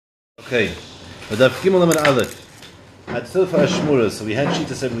Okay, Daf Gimel Amud Aleph. At Silfa Ashmura, so we had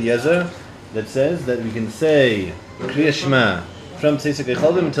Shitas Rebbe Eliezer that says that we can say Kriya Shema from Tzeisek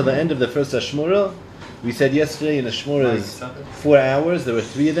Echolim until the end of the first Ashmura. We said yesterday in Ashmura's 4 hours, there were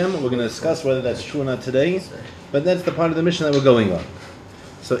 3 of them. We're going to discuss whether that's true or not today, but that's the part of the mission that we're going on.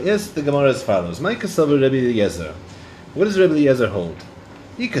 So yes, the Gemara as follows. My Kasavar Rebbe Eliezer. What does Rebbe Eliezer hold?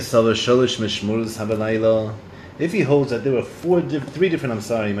 Ikasavar Sholish Mishmuras Habalayla. If he holds that there were 3 different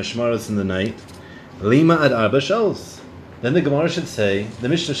mashmaros in the night, lima ad arba shols, then the Gemara should say, the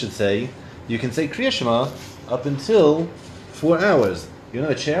Mishnah should say, you can say Kriya Shema up until 4 hours. You know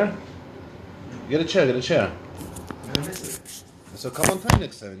a chair? Get a chair. So come on time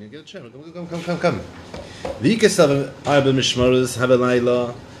next time. You get a chair. Come. V'ikasav arba mishmaros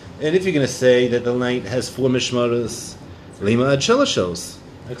havelayla. And if you're going to say that the night has 4 mishmaros, lima ad shaloshos.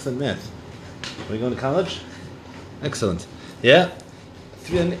 Excellent math. Are you going to college? Excellent. Yeah?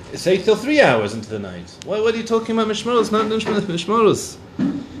 Say till 3 hours into the night. What are you talking about? Mishmaros, not mishmaros.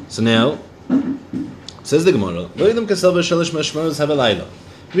 So now, says the Gemara,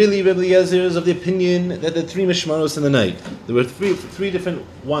 really, Rebbe Eliezer is of the opinion that there are 3 mishmaros in the night. There were three different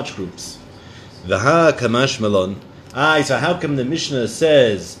watch groups. V'ha kamash malon. So how come the Mishnah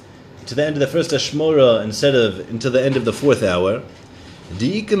says to the end of the first Ashmora instead of until the end of the 4th hour?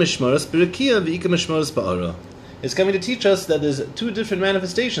 Di'ika mishmaros b'rekia v'ika mishmaros ba'ara. It's coming to teach us that there's 2 different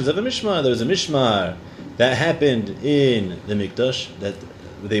manifestations of a mishmar. There's a mishmar that happened in the mikdash, that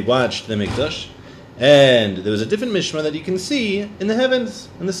they watched the mikdash, and there was a different mishmar that you can see in the heavens,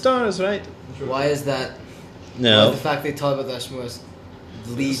 in the stars, right? Why is that? No. Why the fact they talk about the Ashmos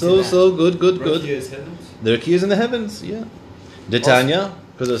leads to that? So good. The Rakia is in the heavens, yeah. Detanya,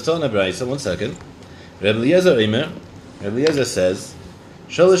 because I was telling Abraisa, 1 second. Rebbe Eliezer says,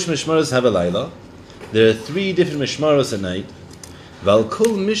 Shalosh mishmaros havelayla. There are 3 different mishmaros at night. Val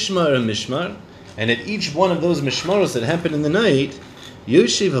kol mishmar and mishmar, and at each one of those mishmaros that happen in the night,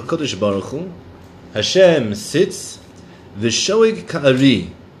 Yoshev HaKadosh Baruch Hu, Hashem sits, v'shoig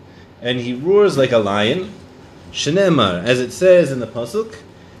ka'ari, and he roars like a lion. Shenemar, as it says in the pasuk,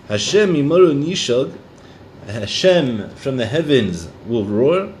 Hashem yimaru nishog, Hashem from the heavens will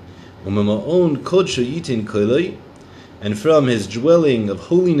roar, u'mama'on kodsho yitin koiloi, and from his dwelling of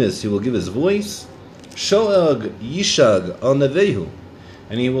holiness he will give his voice. Shoag yishag al navehu,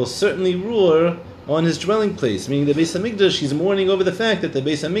 and he will certainly roar on his dwelling place, meaning the Beis Hamikdash. He's mourning over the fact that the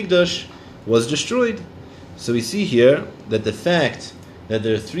Beis Hamikdash was destroyed. So we see here that the fact that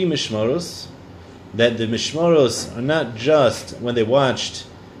there are 3 mishmaros, that the mishmaros are not just when they watched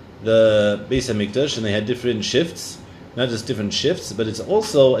the Beis Hamikdash and they had different shifts, not just different shifts, but it's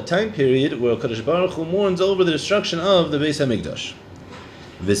also a time period where Kadosh Baruch Hu mourns over the destruction of the Beis Hamikdash.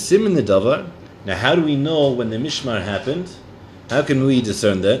 V'simin the davar. Now, how do we know when the mishmar happened? How can we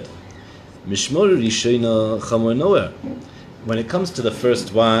discern that? Mishmar rishayna chamor noer. When it comes to the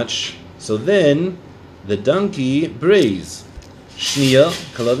first watch, so then the donkey brays. Shniya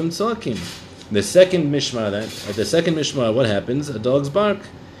kalavim tzoakim. The second mishmar, what happens? A dog's bark.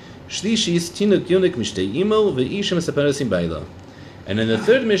 Shlishis tinuk yonik mishtei imo ve'isha mesaperes im baila. And in the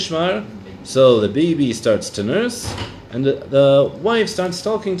third mishmar, so the baby starts to nurse, and the wife starts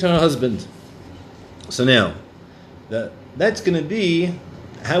talking to her husband. So now, that's going to be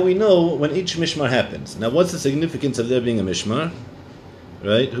how we know when each mishmar happens. Now, what's the significance of there being a mishmar?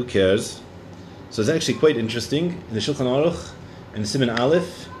 Right? Who cares? So it's actually quite interesting. In the Shulchan Aruch and Siman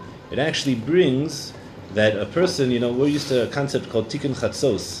Aleph, it actually brings that a person, we're used to a concept called tikkun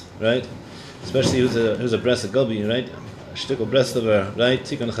chatzos, right? Especially who's a breast of gabi, right? A shtickle breast of her, right?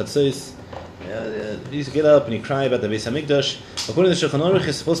 Tikkun chatzos. You used to get up and you cry about the Beis Hamikdash. According to the Shulchan Aruch,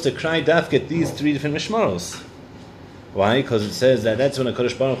 you're supposed to cry dafket these 3 different mishmaros. Why? Because it says that that's when a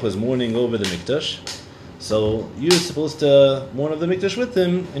Kadosh Baruch Hu was mourning over the Mikdash. So you're supposed to mourn over the Mikdash with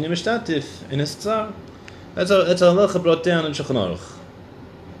him in your mishtatif, in his tzar. That's how halacha brought down in Shulchan Aruch.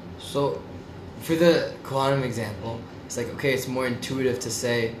 So, for the Kohanim example, it's like, okay, it's more intuitive to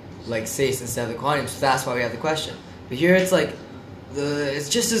say, like, Seis instead of the Kohanim, so that's why we have the question. But here it's like, it's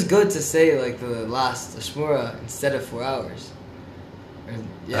just as good to say like the last Ashmura instead of 4 hours.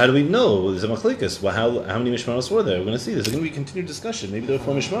 How do we know? There's a machlikas. Well, how many mishmaros were there? We're going to see. There's going to be continued discussion. Maybe there were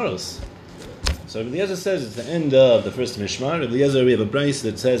 4 mishmaros. So Rebbe Eliezer says it's the end of the first mishmar. Rebbe Eliezer, we have a brayse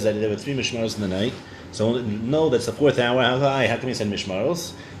that says that there were 3 mishmaros in the night. So no, that's the 4th hour. How can we say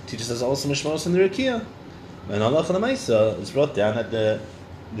mishmaros? Teaches us also mishmaros in the Rakia. And Allah Chalamaysa is brought down that the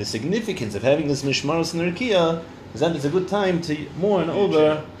significance of having this mishmaros in the Rakia is that it's a good time to mourn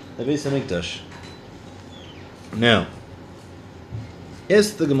over the Beis Hamikdash. Now,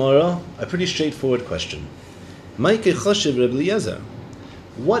 ask the Gemara a pretty straightforward question. Maike choshev Rebbe Eliezer.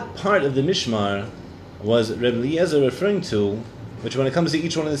 what part of the Mishmar was Reb Eliezer referring to, which when it comes to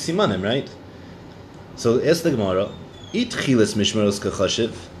each one of the Simanim, right? So ask the Gemara, It chilas mishmaros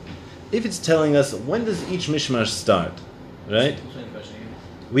kachashiv. If it's telling us when does each mishmar start, right?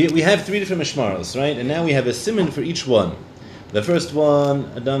 We have 3 different mishmaros, right? And now we have a siman for each one. The first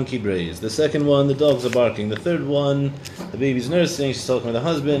one, a donkey brays. The second one, the dogs are barking. The third one, the baby's nursing. She's talking with her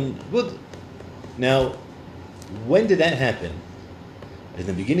husband. Good. Now, when did that happen? At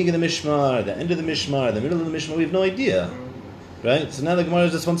the beginning of the mishmar, the end of the mishmar, the middle of the mishmar? We have no idea, right? So now the Gemara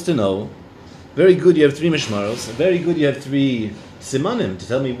just wants to know. Very good, you have 3 mishmaros. Very good, you have 3 simanim to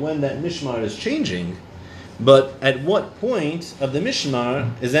tell me when that mishmar is changing. But at what point of the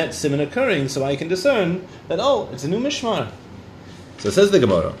mishmar is that siman occurring so I can discern that, oh, it's a new mishmar? So it says the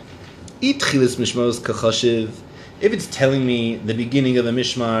Gemara, Itchilis mishmaros kachashiv. If it's telling me the beginning of the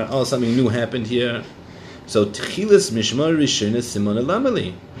mishmar, oh, something new happened here. So tchilis mishmar rishon is simon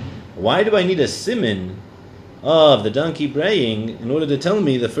elamali. Why do I need a siman of the donkey braying in order to tell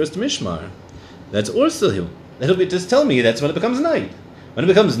me the first mishmar? That's Ursil. That'll be just tell me that's when it becomes night. When it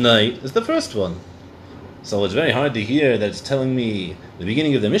becomes night, it's the first one. So it's very hard to hear that it's telling me the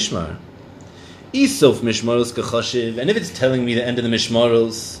beginning of the mishmar. Isof mishmaros kachashiv, and if it's telling me the end of the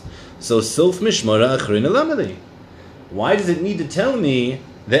mishmaros, so sof mishmara achrin elamali. Why does it need to tell me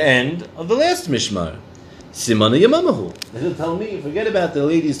the end of the last mishmar? Simana yamamahu. It'll tell me, forget about the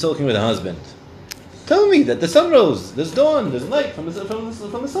ladies talking with her husband. Tell me that the sun rose, there's dawn, there's light from the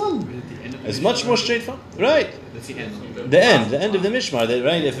sun. It's much more straightforward. Right. That's the end. The end of the mishmar.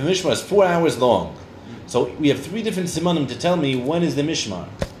 Right. If the mishmar is 4 hours long, so we have 3 different simanim to tell me when is the mishmar.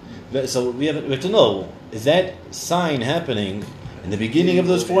 So we have to know, is that sign happening in the beginning of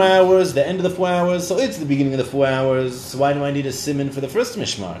those 4 hours, the end of the 4 hours? So it's the beginning of the 4 hours. So why do I need a siman for the first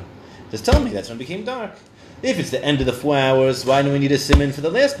mishmar? Just tell me that's when it became dark. If it's the end of the 4 hours, why do we need a siman for the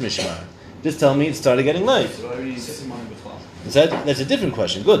last mishmar? Just tell me it started getting light. That's a different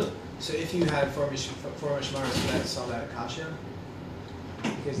question. Good. So if you had 4 mishmaros, that's all that kasha?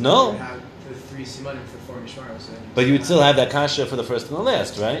 Because no. You would have the 3 simanim for 4 mishmaros. But you would still have that kasha for the first and the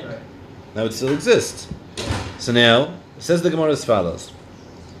last, right? That would still exist. So now, it says the Gemara as follows.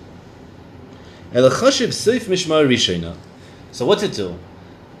 So what's it do?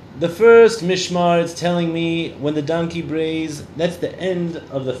 The first mishmar, it's telling me when the donkey brays, that's the end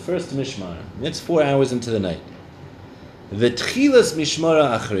of the first mishmar. That's 4 hours into the night. V'tchilas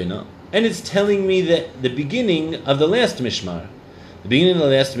mishmara achrina, and it's telling me that the beginning of the last mishmar. The beginning of the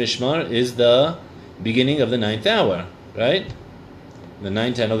last mishmar is the beginning of the 9th hour, right? The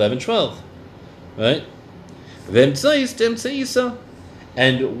 9, 10, 11, 12, right? V'emtzais temtzaisa,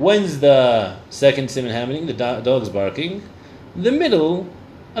 and when's the second siman happening? The dog's barking. The middle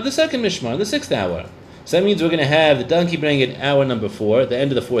of the second mishmar, the 6th hour. So that means we're going to have the donkey braying at hour number 4, the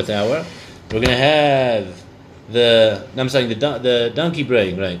end of the 4th hour. We're going to have the donkey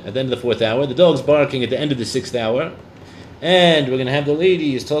braying, right, at the end of the 4th hour. The dog's barking at the end of the 6th hour. And we're going to have the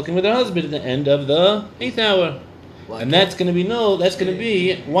ladies talking with her husband at the end of the 8th hour. And that's going to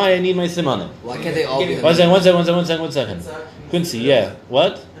be why I need my simanim. Why can't they all be? One second. Quincy, yeah.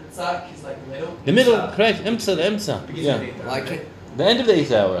 What? Tzak is like the middle. The middle, correct. Emtza. Yeah. Why can't? The end of the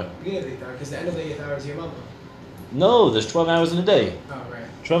 8th hour. Beginning of the 8th hour, because the end of the 8th hour is your mama. No, there's 12 hours in a day. Oh,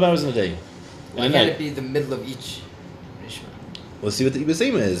 right. 12 hours in a day. Why can't it be the middle of each mishmar? We'll see what the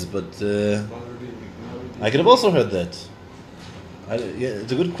Ibasema is, but I could have also heard that.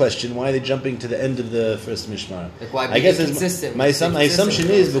 It's a good question. Why are they jumping to the end of the first mishmar? Like why I guess consistent? my assumption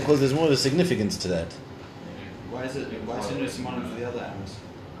is because there's more of a significance to that. Why is it no simanim for the other hours?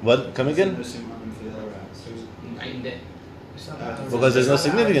 What? Come again? No simanim for the other hours. Because there's no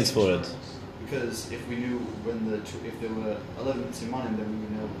significance for it. Because if we knew if there were 11 simanim, then we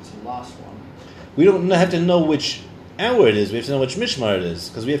would know what's the last one. We don't have to know which hour it is. We have to know which mishmar it is,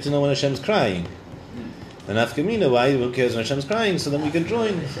 because we have to know when Hashem's crying. And Afkamina, why? Who cares when Hashem's crying? So then we can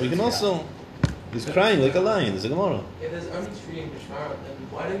join. We can also. He's crying like a lion. There's a Gemara. If there's only 3 in Mishmar, then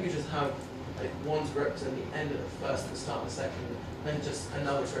why don't you just have one's represent the end of the first and the start of the second, and just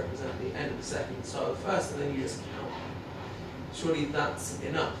another to represent the end of the second and start of the first, and then you just count? Surely that's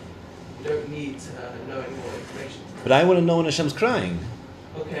enough. You don't need to know any more information. But I want to know when Hashem's crying.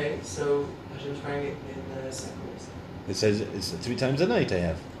 Okay, so Hashem's crying in the second. It says it's 3 times a night I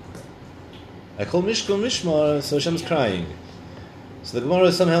have. I call Mishkol Mishmar, so Hashem's crying. So the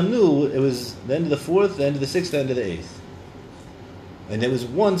Gemara somehow knew it was the end of the 4th, the end of the 6th, the end of the 8th. And it was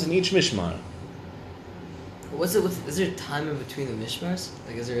once in each Mishmar. Is there time in between the mishmars?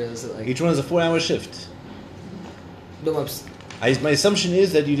 Is it like... Each one is a 4-hour shift. No, my assumption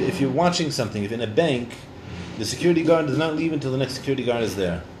is that if you're watching something, if in a bank, The security guard does not leave until the next security guard is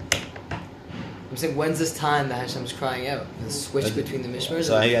there. I'm saying, when's this time that Hashem's crying out? The switch between the mishmars?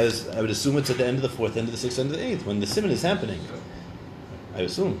 So I would assume it's at the end of the 4th, end of the 6th, end of the 8th, when the simon is happening. I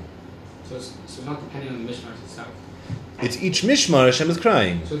assume. So it's not depending on the mishmars itself. It's each mishmar Hashem is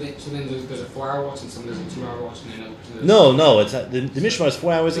crying. So then there's a 4-hour watch and some there's a 2-hour watch and another person. No, it's the mishmar is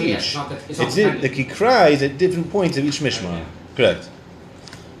 4 hours So each. yeah, it's not dependent. He cries at different points of each mishmar. Yeah. Correct.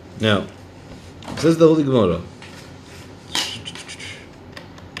 Now, says the Holy Gemara.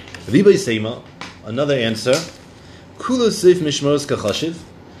 Ribai Seima, another answer. Kula Seif Mishmaros Kachashiv.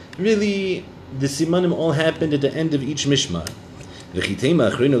 Really, the simanim all happened at the end of each mishmar.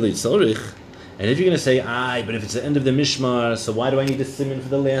 V'chitema achrinu leitzorich. And if you're going to say, but if it's the end of the mishmar, so why do I need the siman for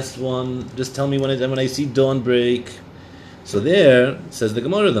the last one? Just tell me when I see dawn break. So there, says the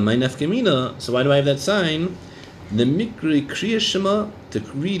Gemara, the Ma'inaf Gemina, so why do I have that sign? The Mikri Kriya Shema, to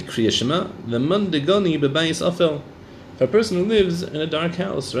read Kriya Shema, the Mandegani Bebayis Afel. For a person who lives in a dark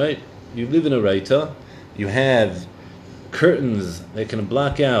house, right? You live in a raita, you have curtains that can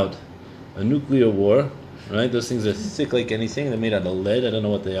block out a nuclear war, right? Those things are thick like anything, they're made out of lead, I don't know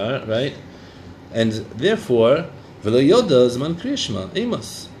what they are, right? And therefore, V'lo yoda zman Kriya Shema,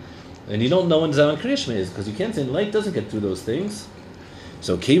 Amos. And you don't know when Zaman Kriya Shema is, because you can't say light doesn't get through those things.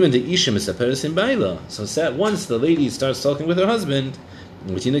 So came into Isha Misaperes in Baila. So once the lady starts talking with her husband,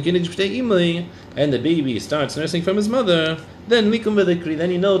 and the baby starts nursing from his mother, then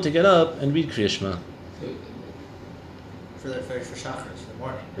you know to get up and read Kriya Shema. For Shachar, for the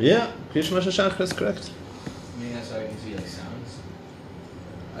morning. Yeah, Kriya Shema Shachar is correct. I mean, that's how I can see like sounds.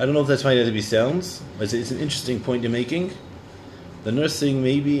 I don't know if that's why it has to be sounds. It's an interesting point you're making. The nursing,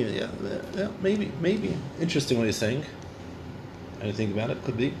 maybe, maybe. Interesting what you're saying. I didn't think about it.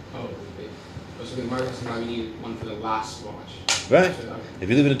 Could be. Oh, could be. So the Gemara says now we need one for the last watch. Right. If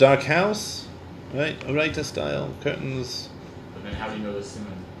you live in a dark house, right, a Raita style, curtains. But then how do you know the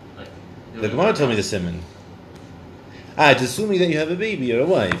simon? Like, The Gemara told me the simon. It's assuming that you have a baby or a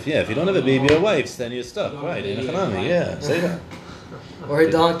wife. Yeah, if you don't have a baby or a wife, then you're stuck. Right, in a chanami. Yeah, say that. Or a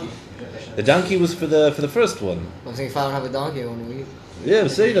donkey. The donkey was for the first one. I'm saying if I don't have a donkey, I want to eat. Yeah,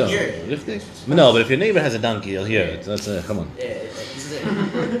 say that. No, but if your neighbor has a donkey, you'll hear it. That's come on. Yeah, this is it.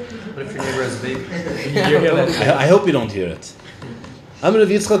 What if your neighbor has a baby? I hope you don't hear it. Amr Rav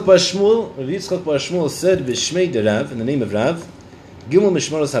Yitzchak Bar Shmuel. Rav Yitzchak Bar Shmuel said, "B'shmei de Rav," in the name of Rav, Gimel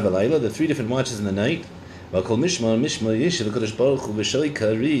Mishmaros Habalayla, the 3 different watches in the night. V'kol Mishmar Yishel Kodesh Baruch Hu B'Shali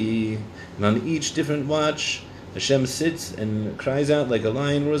Kari. And on each different watch, Hashem sits and cries out like a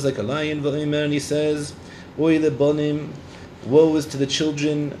lion, roars like a lion. V'omer, and he says, "Oy leBonim, woe is to the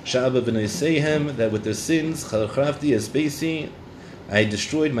children, Sha'aba b'nei Seihem, that with their sins, Chalachrafti es Beisi, I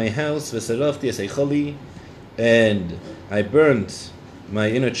destroyed my house, V'sarafti es Eichali, and I burnt my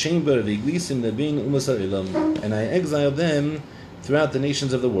inner chamber, V'glisim lebin umasar ilam, and I exiled them throughout the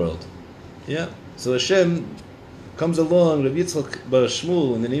nations of the world." Yeah. So Hashem comes along, Rav Yitzchak Bar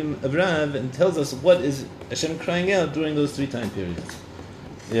Shmuel, in the name of Rav, and tells us what is Hashem crying out during those 3 time periods.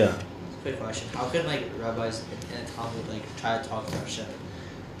 Yeah. Quick question: how can rabbis in a Talmud try to talk to Hashem?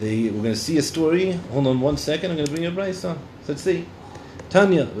 We're going to see a story. Hold on 1 second. I'm going to bring you a brayso. Let's see.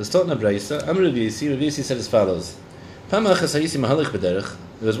 Tanya was taught in a brayso. Amr Rav Yisi said as follows: There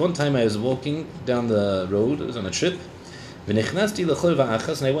was one time I was walking down the road. I was on a trip. And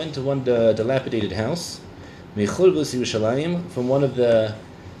I went to one dilapidated house, from one of the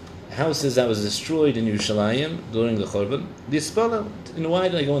houses that was destroyed in Yerushalayim during the Churban. And why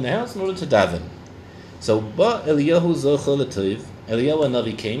did I go in the house? In order to daven. So, Eliyahu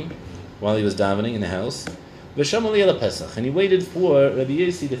Navi came while he was davening in the house, and he waited for Rabbi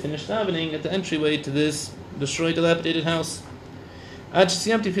Yossi to finish davening at the entryway to this destroyed, dilapidated house.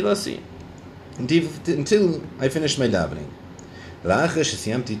 Until I finished my davening. After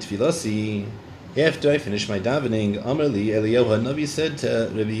I finished my davening, Amarli Eliyahu Navi said to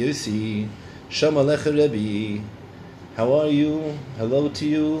Rabbi Yossi, Shalom Alecha Rabbi, how are you? Hello to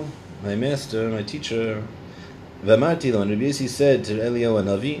you, my master, my teacher. V'amarti lo, and Rabbi Yossi said to Eliyahu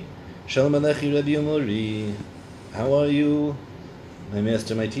Navi, Shalom Alechi Rabbi Umori, how are you, my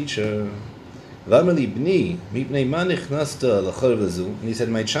master, my teacher? V'amarli Bni, mipnei ma nichnasta l'chor v'zu, and he said,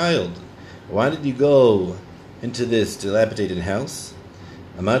 my child, why did you go into this dilapidated house?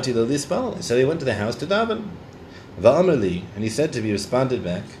 Amarti lo lispal. He said he went to the house to daven. Va'amarli, and he said to me, responded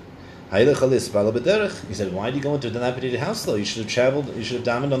back, Haylecha lispal b'derech. He said, why did you go into a dilapidated house though? You should have traveled, you should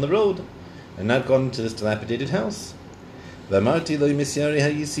have davened on the road, and not gone into this dilapidated house. Va'amarti lo misyari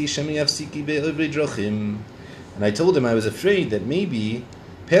hayisi shemi yafsiki be'ovri drochim. And I told him I was afraid that maybe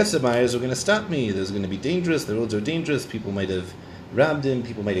passerbyers were going to stop me. There's going to be dangerous. The roads are dangerous. People might have robbed him,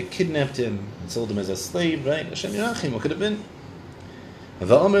 people might have kidnapped him and sold him as a slave, right? Hashem Yerachim, what could have been?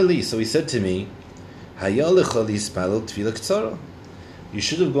 Va'omer li, so he said to me, Haya lecha lispalel tefillah k'tzara. You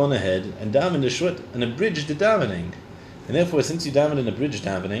should have gone ahead and davened a short, an abridged davening. And therefore, since you davened an abridged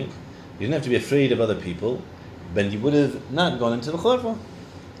davening, you didn't have to be afraid of other people, then you would have not gone into the chorva.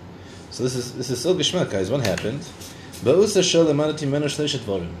 So this is so geshmak, guys. What happened? Rabbi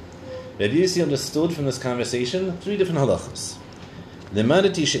Yossi understood from this conversation 3 different halachas.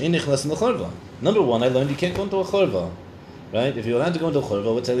 Number 1, I learned you can't go into a chorva. Right? If you're allowed to go into a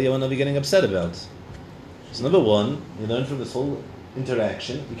chorva, what's Eliyahu Hanavi getting upset about? So number 1, you learn from this whole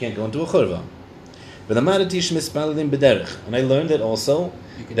interaction, you can't go into a chorva. And I learned that also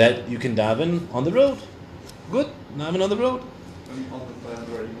that you can daven on the road. Good, daven on the road. On the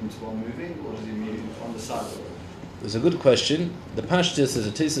road, you mean while moving, or does he mean on the side of the road? It's a good question. The Pashtus, as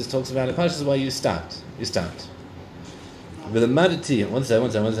the Tesis talks about it, Pashtus is why you stopped. You stopped. One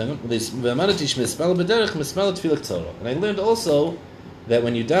second. And I learned also that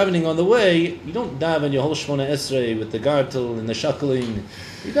when you're davening on the way, you don't daven your whole Shmona Esrei with the gartel and the shackling.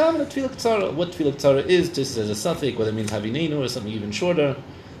 You daven a tefillah k'tzara. What tefillah k'tzara is, just as a suffix, whether it means havinenu or something even shorter.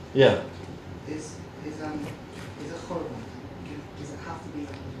 Yeah. Is a chorban? Does it have to be like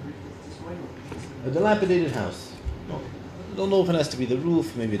the roof that's destroyed? A dilapidated house. I don't know if it has to be the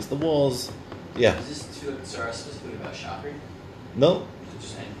roof, maybe it's the walls. Yeah. Is this tefillah k'tzara specifically about shachri? No.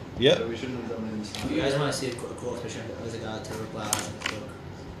 Just saying. Yeah. So we shouldn't have done it in the Do you guys want to see a quote mission as a guy to reply in this book?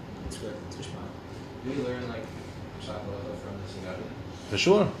 It's good. It's Mishmar. Do we learn like Shakala from this and that? For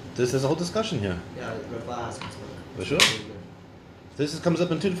sure. This is a whole discussion here. Yeah, reply has in this book. For sure. This comes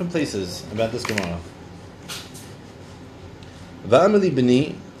up in 2 different places about this Gemara. Va'amali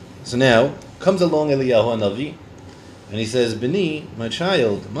b'ni. So now comes along Eliyahu Hanavi, and he says, "B'ni, my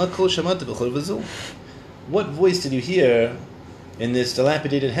child, ma kol shamata b'chol v'zul." What voice did you hear in this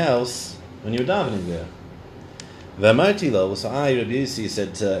dilapidated house when you were davening there? V'amarti lo. So I, Rabbi Yossi,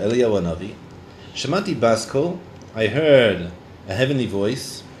 said to Eliyahu Hanavi, "Shamati baskol." I heard a heavenly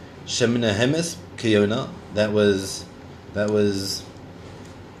voice, Shemina Hemes Kiyona, that was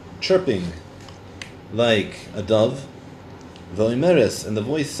chirping like a dove. V'oimeres, and the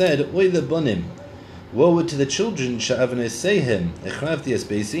voice said, Oy lebunim, woe to the children, sha'avneseihem, echravti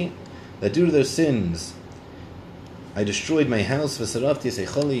esbesi, that due to their sins, I destroyed my house, v'sarafti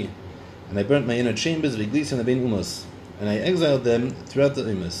eseicholi, and I burnt my inner chambers, v'iglis and abein umas, and I exiled them throughout the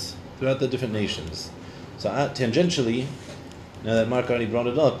umas, throughout the different nations. So tangentially, now that Mark already brought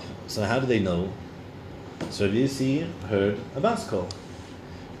it up, so how do they know? So Rabbi Yossi heard a baskol.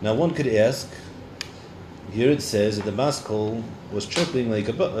 Now one could ask, here it says that the baskol was chirping like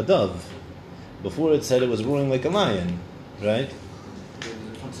a dove. Before it said it was roaring like a lion, right?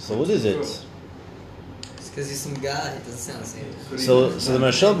 So what is it? It's because he's some guy. It doesn't sound the same. So the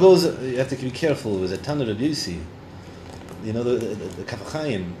Marshal goes. You have to be careful. It was a Tana Rabbi Yossi. You know the Kaf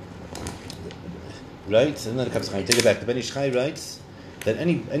HaChaim, right? Not the Kaf HaChaim. Take it back. The Ben Ish Chai writes that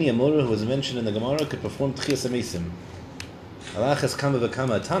any Amorah who was mentioned in the Gemara could perform Tchias HaMeisim. Alachas Kama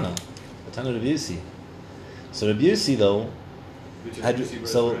v'Kama Tana Rabbi Yossi. So Rabbi Yossi though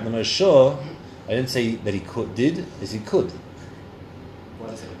so the Marshal, I didn't say that he did, is he could.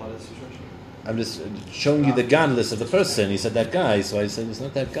 I'm just showing you the godless of the person. He said that guy, so I said it's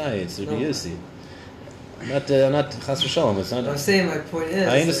not that guy. It's Rabbi Yossi. I'm not Chas v'Shalom. It's not. I'm saying my point is.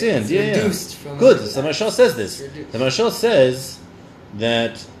 I understand. It's reduced from. Good. So the Marshal says this. The Marshal says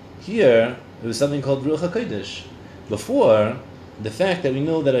that here it was something called Ruach HaKodesh. Before, the fact that we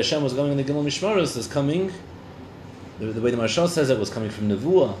know that Hashem was going in the Gimel Mishmaros is coming. The way the Marshal says it was coming from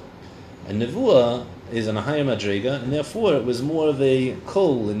Nevuah. And Nevuah is on a higher madrega, and therefore it was more of a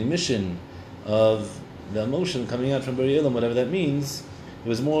kol, an emission of the emotion coming out from Bari Elam, whatever that means. It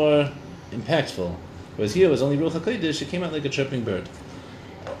was more impactful. Whereas here it was only Ruach HaKodesh, it came out like a chirping bird.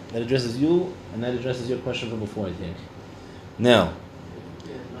 That addresses you, and that addresses your question from before, I think. Now.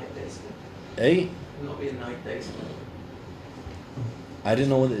 Yeah, night days. Eh? Not be a night days. I didn't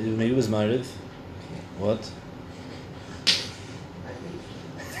know, maybe it was Mariv. What?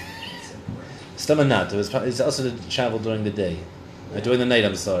 Stamanat. It's also to travel during the day. During the night,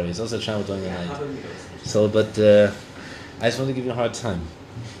 I'm sorry. It's also travel during the night. So, but I just want to give you a hard time.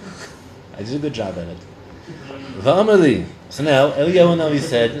 I did a good job at it. V'amali. So now, Eliyahu Hanavi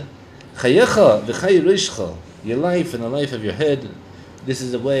said, Chayecha v'chay rishcha, your life and the life of your head. This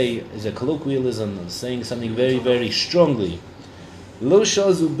is a colloquialism of saying something very, very strongly. Lo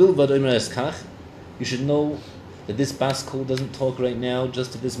shazu bilvad omer eskach. You should know that this baskol doesn't talk right now,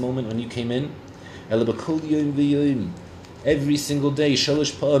 just at this moment when you came in. Every single day,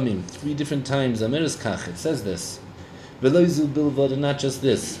 shalosh pa'amim, 3 different times, amer eskach, it says this. V'lo zu bilvad, and not just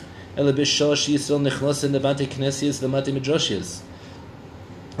this. Ela b'shah she'Yisrael nechlosin lebate knesias lebate midrashias.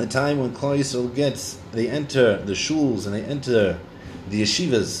 The time when Klal Yisrael they enter the shuls and they enter the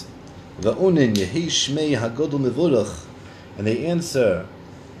yeshivas. Va'onin yehi shmei hagodol mevorach, and they answer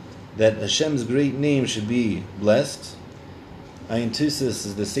that Hashem's great name should be blessed. Ayin Tusis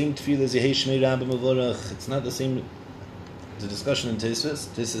is the same tefillah as Yehi Shmei Rabba Mevorach. It's not the same. The discussion in Tusis.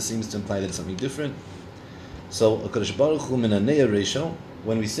 Tusis seems to imply that it's something different. So HaKadosh Baruch Hu min hanei ratio.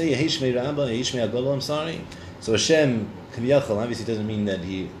 When we say Yehi Shmei Rabba, Yehi Shmei Agolo, I'm sorry. So Hashem Kaviyachal obviously doesn't mean that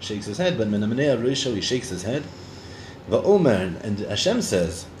he shakes his head, but min hanei ratio he shakes his head. Va'omer, and Hashem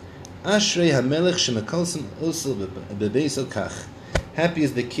says, Ashrei HaMelech shemekolsim osel bebeis kach. Happy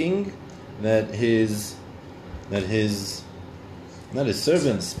is the king that his not his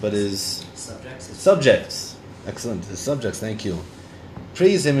servants, but his subjects. Excellent, his subjects, thank you.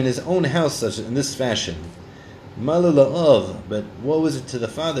 Praise him in his own house such in this fashion. Malula'ov, but woe is it to the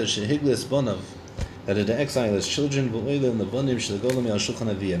father, shehiglis bonav, that are to exile his children, and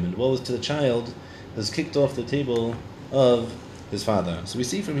woe is to the child who's kicked off the table of his father. So we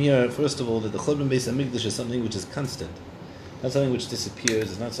see from here, first of all, that the Churban Beis HaMikdash is something which is constant. Not something which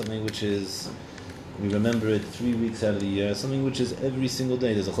disappears, it's not something which is, we remember it 3 weeks out of the year, something which is every single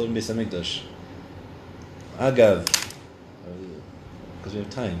day. There's a Churban Beis HaMikdash. Agav, because we have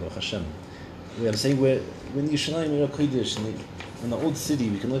time, Baruch Hashem. I'm saying when Yerushalayim, we're a Kodesh, in the old city,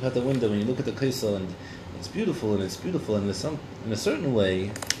 we can look out the window and you look at the Kaisel, and it's beautiful, and there's some, in a certain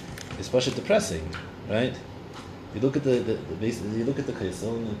way, it's pasha depressing, right? You look at the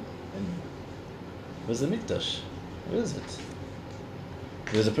Kaisel, and where's the Mikdash? Where is it?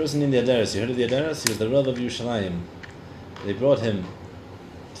 There's a person in the Adaris. You heard of the Adaris? He was the Rav of Yerushalayim. They brought him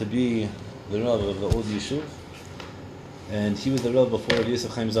to be the Rav of the old Yishuv, and he was the Rav before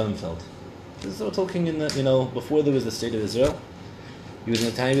Yosef Chaim Sonnenfeld. This is all talking in the, before there was the state of Israel. He was in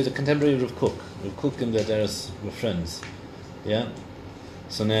the time, he was a contemporary of Rav Kook. Rav Kook and the Adaris were friends. Yeah?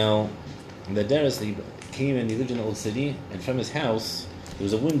 So now, the Adaris, he came and he lived in the old city, and from his house, there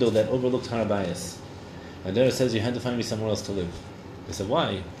was a window that overlooked Har HaBayis. And Adaris says, you had to find me somewhere else to live. They said,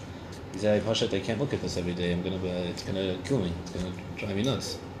 why? He said, I can't look at this every day. It's gonna kill me. It's gonna drive me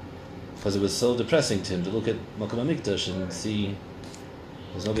nuts. Because it was so depressing to him to look at Makom HaMikdash and see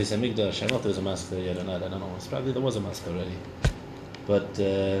there's no Beis HaMikdash. I don't know if there was a mosque there yet or not. I don't know. It's probably there was a mosque already. But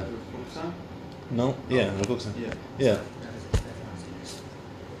no, yeah, yeah.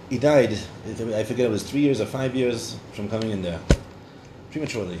 He died. I forget it was 3 years or 5 years from coming in there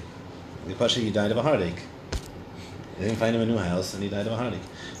prematurely. He died of a heartache. They didn't find him a new house, and he died of a heartache.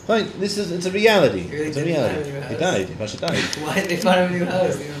 Fine, it's a reality. It's a reality. He died. He died. Why did they find him a new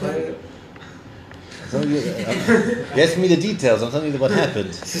house? You asked me the details. I'm telling you what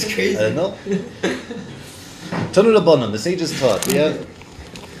happened. This is crazy. I don't know. Tanur Rabbanan, the sages taught. Yeah.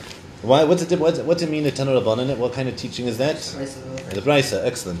 Why? What's it mean the Tanur Rabbanan? What kind of teaching is that? The Brisa.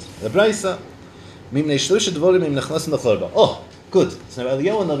 Excellent. The Brisa. Oh, good. So now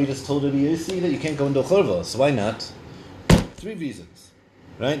Eliyahu Navi just told Rabbi Yossi that you can't go into a chorva. So why not? 3 reasons.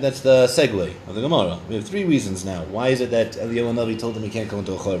 Right? That's the segue of the Gemara. We have 3 reasons now. Why is it that Eliyahu Navi told him he can't go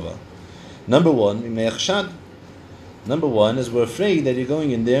into a chorva? Number one is we're afraid that you're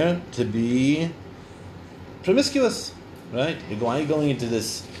going in there to be promiscuous. Right? Why are you going into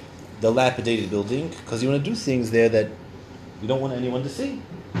this dilapidated building? Because you want to do things there that you don't want anyone to see.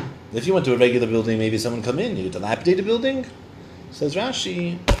 If you went to a regular building, maybe someone come in. You a dilapidated building? Says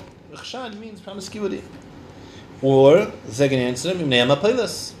Rashi, Chshad means promiscuity. Or, the second answer,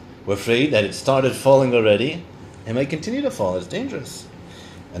 we're afraid that it started falling already and might continue to fall. It's dangerous.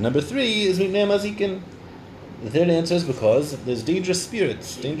 And number 3 is Mazikin. The third answer is because there's dangerous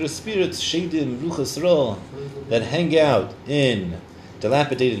spirits, Shadim, Ruchas Ra, that hang out in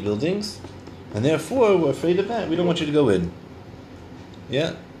dilapidated buildings, and therefore we're afraid of that. We don't want you to go in.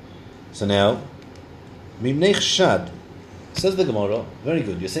 Yeah? So now, Mimnei Chshad. Says the Gemara, very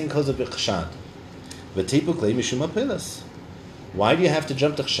good. You're saying because of Chshad. V'teipuklei mishum apilas. Why do you have to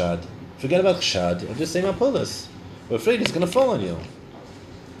jump to Chshad? Forget about Chshad. And just say apilas. We're afraid it's going to fall on you.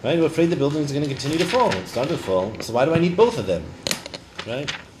 Right? We're afraid the building is going to continue to fall. It's starting to fall. So why do I need both of them? Right?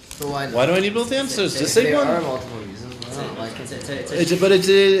 So why do I need both answers? Just say one. There are multiple reasons. But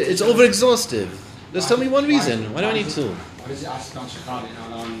it's over-exhaustive. Just tell me one reason. Why do I need 2? Why does it ask on Shachar and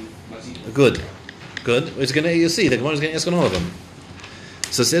not on Mazid? Good. You'll see, the Gemara is going to ask on all of them.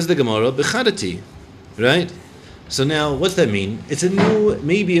 So says the Gemara, Bechadati. Right? So now, what's that mean?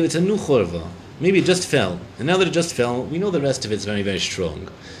 Maybe it's a new chorva. Maybe it just fell. And now that it just fell, we know the rest of it's very, very strong.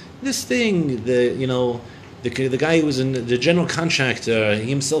 This thing, the guy who was the general contractor, he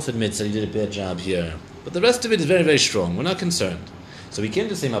himself admits that he did a bad job here. but the rest of it is very, very strong. We're not concerned. So we can't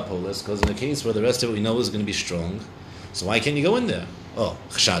just say mapolis, because in a case where the rest of it we know is going to be strong, so why can't you go in there? Oh,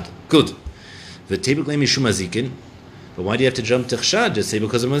 chshad. Good. V'tebek mishum mazikin. But why do you have to jump to chshad? Just say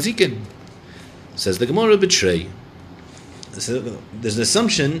because of mazikin. Says the Gemara, betray. There's an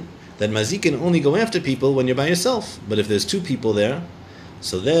assumption that mazikin only go after people when you're by yourself. But if there's two people there,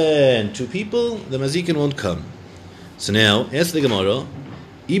 so then two people, the mazikin won't come. So now, ask the Gemara,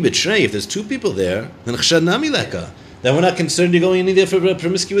 betray, if there's two people there, then chshad nami leka. Then we're not concerned you're going in there for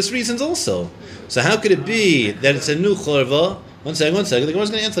promiscuous reasons also. So how could it be that it's a new chorva? One second, the Gemara's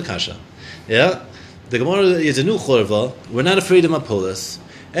going to answer kasha. Yeah? The Gemara is a new chorva, we're not afraid of mapolis,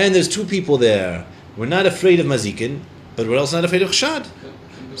 and there's two people there. We're not afraid of mazikin, but we're also not afraid of chshad.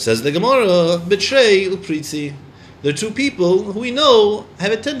 Says the Gemara, betray upritzi. There are two people who we know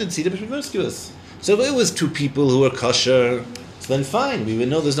have a tendency to be promiscuous. So if it was two people who are kosher, so then fine, we would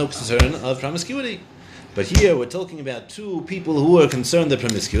know there's no concern of promiscuity. But here we're talking about two people who are concerned they're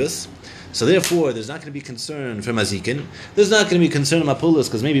promiscuous. So therefore, there's not going to be concern for mazikin. There's not going to be concern of mapulas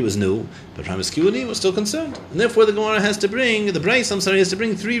because maybe it was new. But promiscuity, we're still concerned. And therefore, the Gemara has to bring, the Bryce, has to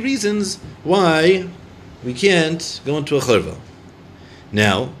bring three reasons why we can't go into a churva.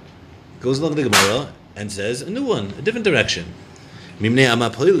 Now, goes along the Gemara and says a new one, a different direction. Mimnei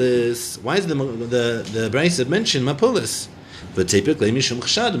amapolis. Why is the Bryce that mentioned mapolis? But typically, mishum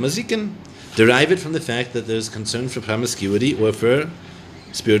chshad, mazikin. Derive it from the fact that there's concern for promiscuity or for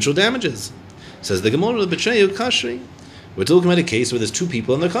spiritual damages. Says the Gemara, betray kashri. We're talking about a case where there's two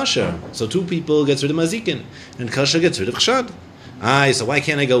people and they're kosher. So two people gets rid of mazikin, and kosher gets rid of chshad. So why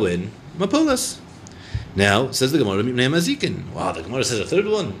can't I go in? Mapolas. Now, says the Gemara, mipnei mazikin. Wow, the Gemara says a third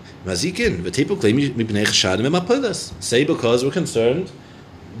one. Mazikin, v'teipo claim mipnei chshad and mapolas. Say because we're concerned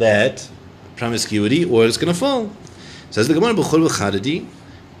that promiscuity or it's going to fall. Says the Gemara, b'chol v'chadadi,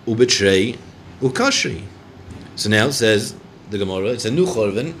 ubetray ukashri. So now it says the Gemara, it's a new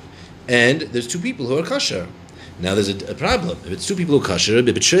chorvan, and there's two people who are kosher. Now there's a problem. If it's two people who are kosher,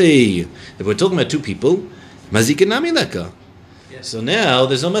 betray. If we're talking about two people, mazikin nami leka. So now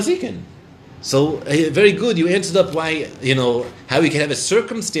there's no mazikin. So very good. You answered up why, how we can have a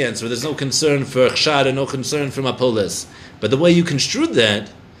circumstance where there's no concern for chshad and no concern for mapolis. But the way you construed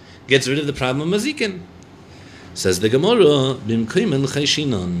that gets rid of the problem of mazikin. Says the Gemara, b'mkeimen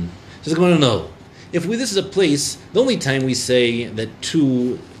chayshinon. Says the Gemara, no. If this is a place, the only time we say that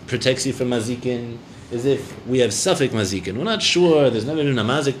two protects you from mazikin is if we have suffik mazikin. We're not sure. There's never been a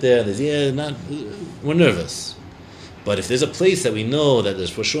mazik there. We're nervous. But if there's a place that we know that there's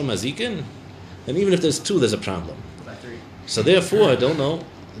for sure mazikin, then even if there's two, there's a problem. So therefore, I don't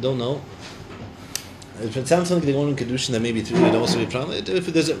know. If it sounds like they want in kedushin, that maybe three would also be a problem.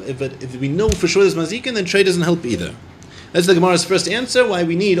 If we know for sure there's mazikin, then trade doesn't help either. That's the Gemara's first answer. Why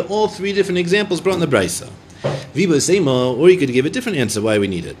we need all three different examples brought in the brisa. Viba seima, or you could give a different answer why we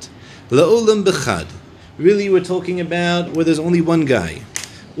need it. La'olam bechad. Really, we're talking about where there's only one guy.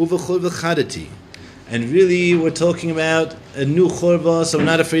 Uvachol bechadati. And really, we're talking about a new chorva, so we're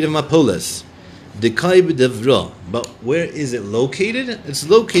not afraid of mapolas. Dekai b'devra. But where is it located? It's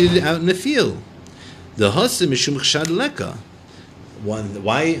located out in the field. The hasa mishum chshad leka.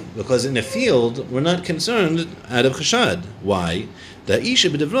 Why? Because in the field, we're not concerned out of chshad. Why? The isha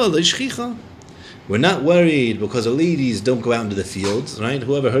b'devra le'shchicha. We're not worried because the ladies don't go out into the fields, right?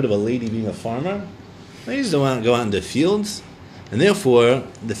 Who ever heard of a lady being a farmer? Ladies don't go out into the fields. And therefore,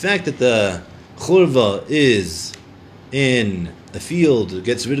 the fact that the churva is in the field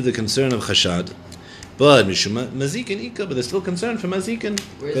gets rid of the concern of chashad. But mishum mazikin ika, but there's still concern for mazikin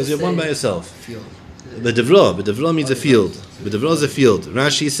because you're one by yourself. Field. Bedavra means a field. Bedavra is a field.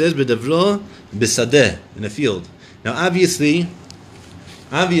 Rashi says bedavra bisadeh, in a field. Now obviously,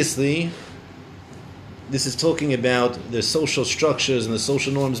 this is talking about the social structures and the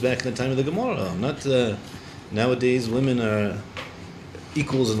social norms back in the time of the Gemara. Not nowadays women are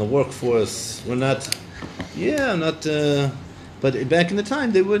equals in the workforce. We're not. But back in the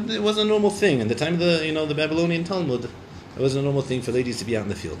time, it was a normal thing. In the time of the Babylonian Talmud, it was a normal thing for ladies to be out in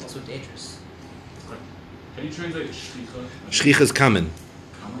the field. Also dangerous. Can you translate shlicha? Shlicha is common.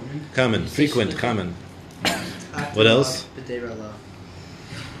 Common, frequent, common. What else?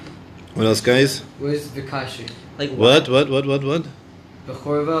 What else, guys? Where's Vikashi? What?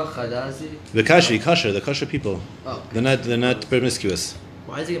 Bechorva, Chadazi. Vikashi, kosher, the kosher people. Oh. They're not promiscuous.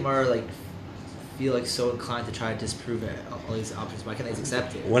 Why does the Gemara feel so inclined to try to disprove it, all these options? Why can't they just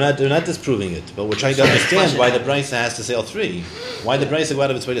accept it? They're not disproving it, but we're trying to understand why the Brisa has to say all three. Why the Brisa go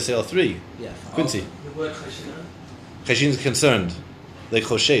out of its way to say all three? Yeah. Quincy. The word chashina. Chashin is concerned, like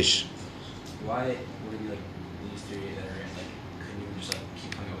choshesh. Why would it be these three that are couldn't you just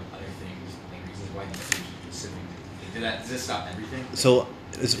keep coming up with other things, reasons why these Does this stop everything? So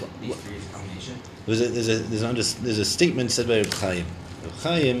These three is a combination? there's a statement said by Reb Chaim. Reb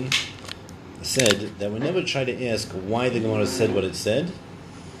Chaim said that we never try to ask why the Gemara said what it said.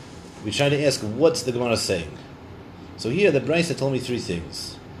 We try to ask what's the Gemara saying. So here the Brisa told me three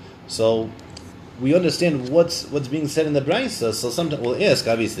things. So we understand what's being said in the Brisa. So sometimes we'll ask,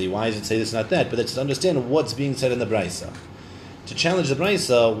 obviously, why does it say this, not that? But it's to understand what's being said in the Brisa. To challenge the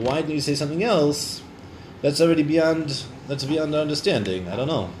Brisa, why didn't you say something else? That's beyond our understanding. I don't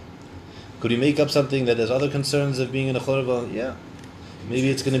know. Could we make up something that has other concerns of being in a chorva? Yeah. Maybe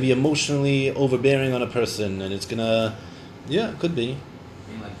it's going to be emotionally overbearing on a person, and it's going to... Yeah, it could be.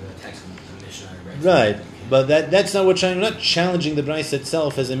 Like the text of the Mishnah, right? But that's not what we're not challenging the Brisa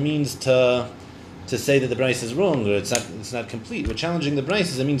itself as a means to say that the Brisa is wrong or it's not complete. We're challenging the Brisa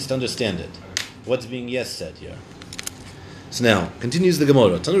as a means to understand it. What's being said here. So now, continues the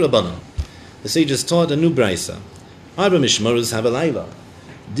Gemara. Tanu Rabbana. The sages taught a new Brisa. Arba Mishmaros Habalayla.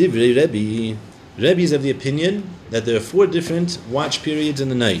 Divrei Rebbe. Rebbe's of the opinion that there are 4 different watch periods in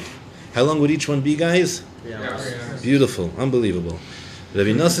the night. How long would each one be, guys? Beautiful. Unbelievable.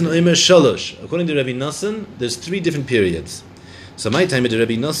 Rabbi Nassan Omer Shalosh. According to Rabbi Nassan, there's 3 different periods. So my time at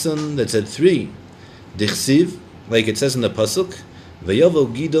Rabbi Nassan that said 3. Dichsiv, like it says in the Pasuk, Vayavo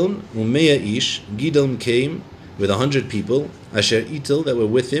Gidon Umeya Ish. Gidon came with 100 people, Asher Itel, that were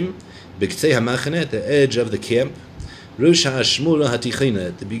with him, B'ktzei HaMachane, at the edge of the camp, Rosh HaShmura HaTichina,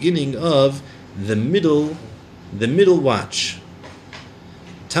 at the beginning of the middle watch.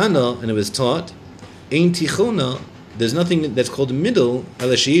 Tana, and it was taught, Ein Tichona, there's nothing that's called middle,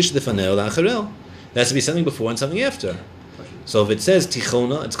 Ala Sheish Lefanei La'acharel. There has to be something before and something after. So if it says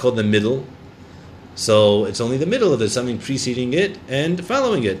Tichona, it's called the middle. So it's only the middle of there's something preceding it and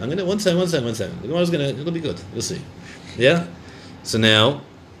following it. I'm gonna one second. The Gemara's it'll be good. You'll see. Yeah? So now,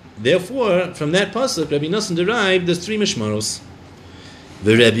 therefore, from that pasuk, Rabbi Nassan derived there's 3 mishmaros.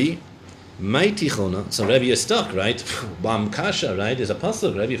 The Rebbe, my tichona. So Rebbe is stuck, right? Bam kasha, right? There's a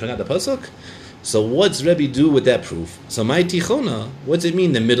pasuk. Rebbe forgot the pasuk. So what's Rebbe do with that proof? So my tichona, what's it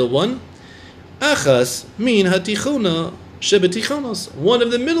mean? The middle one? Achas min hatichona. Shebetichonos, one of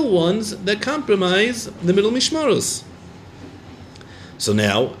the middle ones that compromise the middle mishmaros. So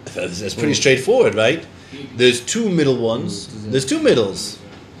now, that's pretty straightforward, right? There's 2 middle ones. There's 2 middles.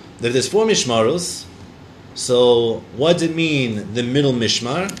 There's 4 mishmaros. So what does it mean, the middle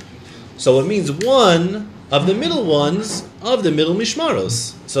mishmar? So it means one of the middle ones of the middle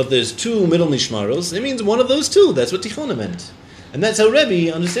mishmaros. So if there's 2 middle mishmaros, it means one of those 2. That's what tichona meant. And that's how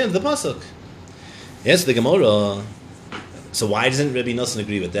Rebbe understands the pasuk. Yes, the Gemara... So why doesn't Rabbi Nassan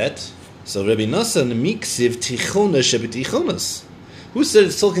agree with that? So Rabbi Nassan miksiv tichona shebetichonas. Who said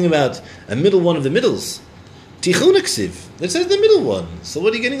it's talking about a middle one of the middles? Tichona ksiv. That says the middle one. So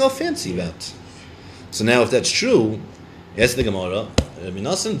what are you getting all fancy about? So now if that's true, yes, the Gemara, Rabbi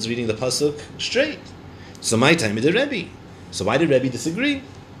Nassan is reading the pasuk straight. So my time is the Rebbe. So why did Rebbe disagree?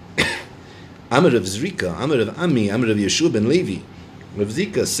 Amar of Zrika, Amar of Ami, Amar of Yeshua ben Levi. Rav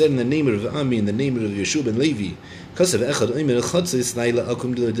Zika said in the name of Ami, in the name of Yeshua ben Levi, one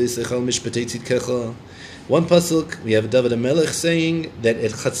pasuk, we have David HaMelech saying that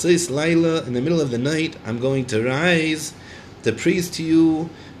at Chatzis Laila, in the middle of the night, I'm going to rise to praise to you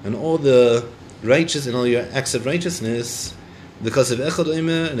and all the righteous and all your acts of righteousness. Because of Echad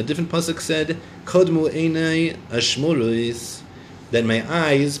Omer, and a different pasuk said, Kodmu Einai Ashmoros, that my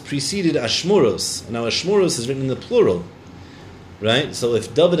eyes preceded Ashmoros. Now Ashmoros is written in the plural, right? So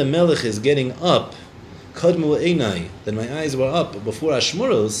if David HaMelech is getting up, Kadmu Einai, that my eyes were up before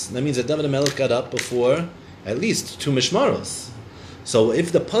Ashmuros, that means that David HaMelech got up before at least 2 mishmaros. So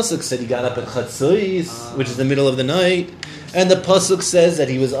if the pasuk said he got up at Chatzos, which is the middle of the night, and the pasuk says that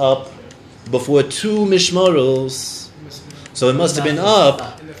he was up before 2 mishmaros, so it must have been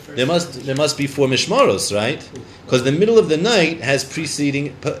up. There must be 4 mishmaros, right? Because the middle of the night has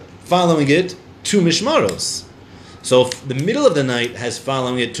following it 2 mishmaros. So if the middle of the night has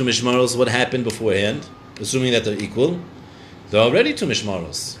following it 2 mishmaros, what happened beforehand? Assuming that they're equal, they're already 2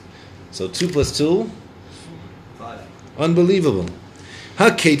 mishmaros. So 2 plus 2, 5. Unbelievable.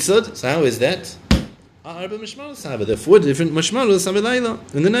 Ha-ketzad, so how is that? Arba mishmaros haba. There are 4 different mishmaros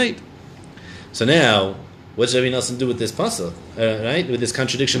in the night. So now, what does Rabbi Nassan do with this pasuk? Right? With this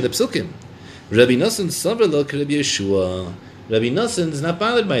contradiction of the psukim. Rabbi Nassan savralok Rabbi Yeshua. Rabbi Nassan is not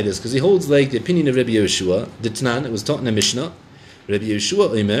bothered by this because he holds like the opinion of Rabbi Yeshua. The Tanan, it was taught in the Mishnah. Rabbi Yeshua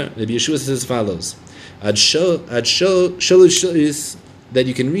Omer. Rabbi Yeshua says as follows: Ad shalosh is that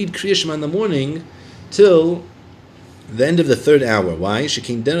you can read Kriya Shema in the morning till the end of the 3rd hour. Why?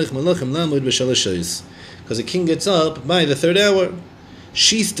 Shekin derech malachim lamud b'shalosh, because the king gets up by the 3rd hour.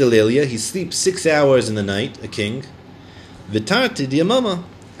 Shis delelia, he sleeps 6 hours in the night. A king. V'tarti diyamama,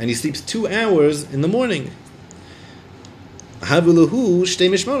 and he sleeps 2 hours in the morning. Havilahu shtei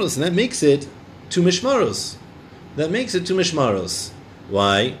mishmaros, and that makes it 2 mishmaros.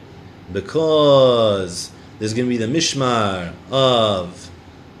 Why? Because there's going to be the mishmar of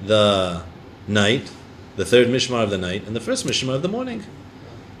the night, the third mishmar of the night, and the first mishmar of the morning.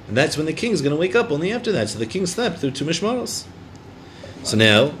 And that's when the king's going to wake up only after that. So the king slept through 2 mishmaros. So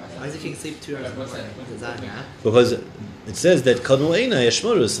now, Why does the king sleep 2 hours? What's that? because it says that kadmu eina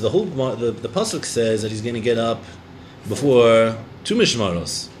yashmaros, the whole the pasuk says that he's going to get up before 2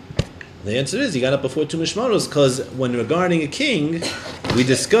 mishmaros. The answer is he got up before 2 mishmaros because when regarding a king, we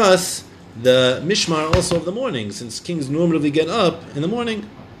discuss the mishmar also of the morning, since kings normally get up in the morning.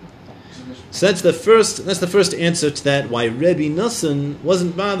 So that's the first answer to that, why Rebbe Nassan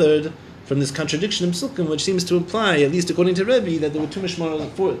wasn't bothered from this contradiction in Psukim, which seems to imply, at least according to Rebbe, that there were 2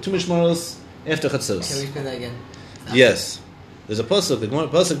 mishmaros after Chatzos. Can we spin that again? Yes. There's a pasuk. The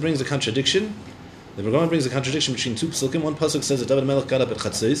pasuk brings a contradiction. The Gemara brings a contradiction between 2 psukim. One pasuk says that David Melech got up at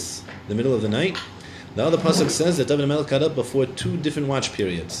Chatzos, the middle of the night. The other pasuk says that David Melech got up before 2 different watch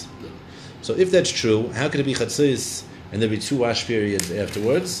periods. So if that's true, how could it be Chatzos and there be 2 watch periods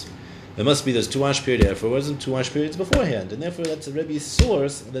afterwards? There must be there's 2 wash periods afterwards and 2 wash periods beforehand, and therefore that's a Rebbe's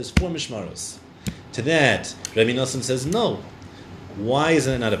source. There's 4 mishmaros. To that, Rebbe Nosson says no. Why is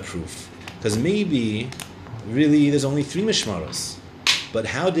that not a proof? Because maybe really there's only 3 mishmaros. But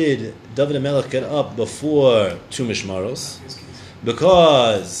how did David HaMelech get up before 2 mishmaros?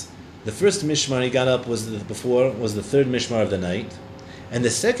 Because the first mishmar he got up was the third mishmar of the night, and the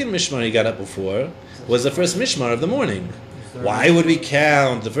second mishmar he got up before was the first mishmar of the morning. Why would we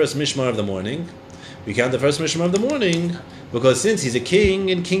count the first mishmar of the morning? We count the first mishmar of the morning because since he's a king,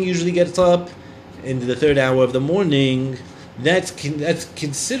 and king usually gets up in the 3rd hour of the morning, that's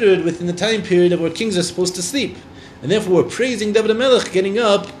considered within the time period of where kings are supposed to sleep. And therefore we're praising David HaMelech getting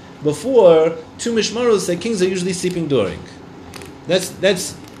up before 2 mishmaros that kings are usually sleeping during. That's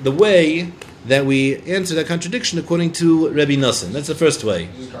the way that we answer that contradiction according to Rebbe Nassan. That's the first way.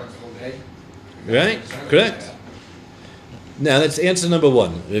 Right? Correct. Now that's answer number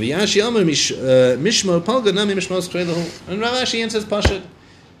 1. Rabbi Ashi Amar Mishmar Palga Nami Mishmar Skreilahu. And Rav Ashi answers Pashad.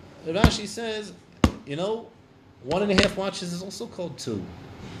 Rav Ashi says, 1.5 watches is also called 2.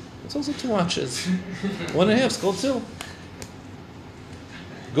 It's also 2 watches. 1.5 is called 2.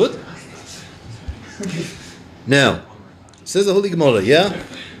 Good? Now, says the Holy Gemara, yeah?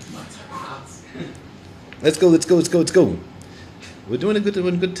 Let's go. We're doing a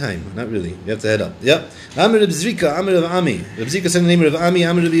good time. Not really. We have to head up. Yeah. Amr Reb Zrika, Amr Reb Ami. Reb Zrika said in the name of Reb Ami,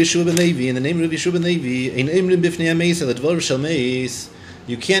 Amr Reb Yeshua ben Levi. In the name of Reb Yeshua ben Levi, Ein Emrim Bifnei HaMeis El Advar Shel Meis.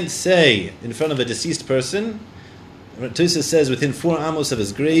 You can't say in front of a deceased person. Tosfos says within 4 amos of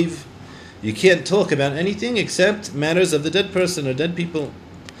his grave, you can't talk about anything except matters of the dead person or dead people.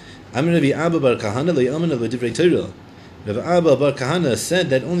 Amr Rabbi Abba bar Kahana lo yaman al divrei Torah. Rabbi Abba bar Kahana said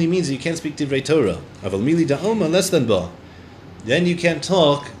that only means you can't speak divrei Torah. Aval mili da'alma less than ba. Then you can't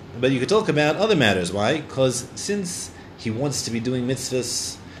talk, but you could talk about other matters. Why? Because since he wants to be doing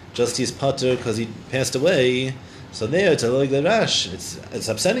mitzvahs, just his pater, because he passed away, so there, to like the Rash, it's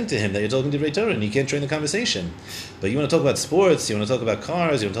upsetting to him that you're talking to Divrei Torah and you can't join the conversation. But you want to talk about sports, you want to talk about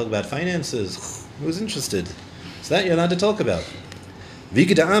cars, you want to talk about finances. Who's interested? So that you're allowed to talk about.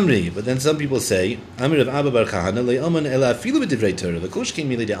 Vikita Amri, but then some people say, Amri of Abba bar Kahana le'aman ela afilu b'divrei Torah v'kushkin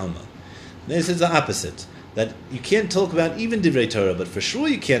mili de'alma. This is the opposite. That you can't talk about even Divrei Torah, but for sure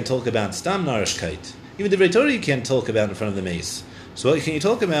you can't talk about Stam Narishkeit. Even Divrei Torah you can't talk about in front of the mace. So what can you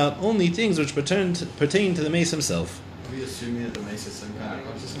talk about? Only things which pertain to the mace himself. Are we assuming that the mace is some kind of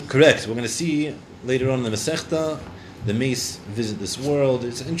consciousness? Correct. We're going to see later on in the Masechta, the mace visit this world.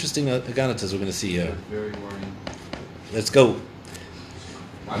 It's interesting aganatas we're going to see here. Very worrying. Let's go.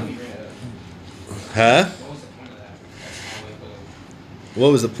 Why do we bring it up? Huh?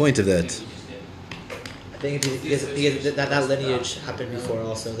 What was the point of that? What was the point of that? I think because that lineage happened before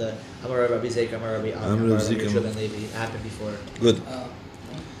also. The Amar Rabbi Zeka, Amar Rabbi Amar Rabbi Yeshua ben Levi happened before. Good.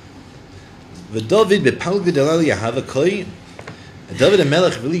 David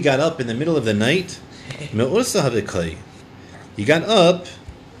HaMelech really got up in the middle of the night. He got up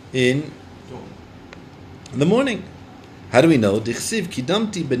in the morning. How do we know? Because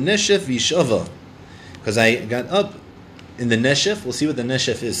I got up in the neshef. We'll see what the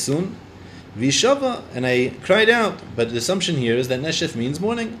neshef is soon. Vishava, and I cried out. But the assumption here is that neshef means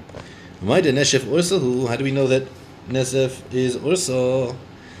morning. How do we know that neshef is ursa?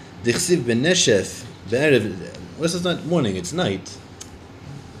 Dichsiv ben neshef be'erev. Ursa is not morning; it's night.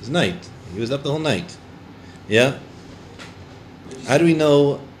 It's night. He was up the whole night. Yeah. How do we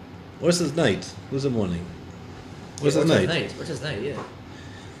know ursa is night? Who's the morning? Where's his night? Where's his night? Yeah.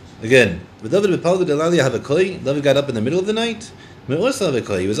 Again, David got up in the middle of the night. He was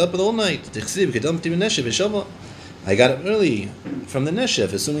up all night. I got up early from the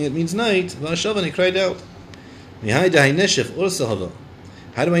neshef, assuming it means night. And he cried out. How do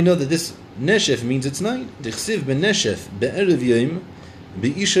I know that this neshef means it's night?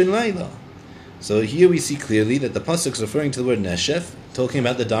 So here we see clearly that the pasuk is referring to the word neshef, talking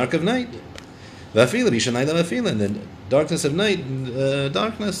about the dark of night. And the darkness of night,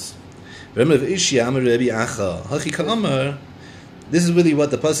 darkness. This is really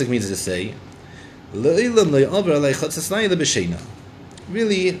what the pasuk means to say.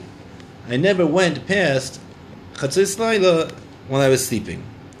 Really, I never went past chatzos laila while I was sleeping.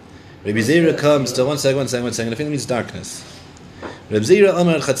 Rabbi Zera comes to one second. I think it means darkness. Rabbi Zera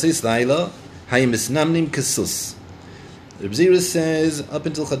Amar chatzos laila hayim misnamnim kasus. Rabbi Zera says up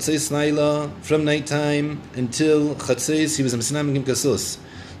until chatzos laila, from nighttime until chatzos, he was misnamnim kasus.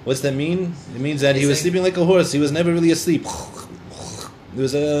 What's that mean? It means that he was sleeping like a horse. He was never really asleep. There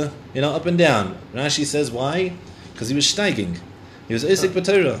was up and down. Rashi says why? Because he was steiging. He was Isaac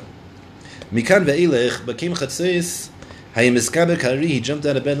B'Torah. Mikan ve'ilech bakim chatzos hayim miskaber kari. He jumped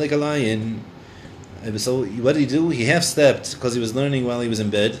out of bed like a lion. So what did he do? He half stepped because he was learning while he was in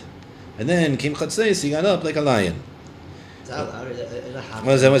bed, and then came chatzos. He got up like a lion.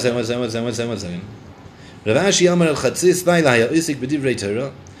 One second. Rav Ashi Amar al chatzos laila haya Isaac b'divrei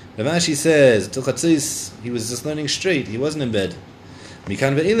Torah. Rav Ashi says till chatzos he was just learning straight. He wasn't in bed.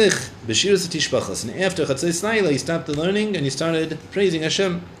 Mikan ve'ilech b'shiras tishbachos. And after chatzos laila, he stopped the learning and he started praising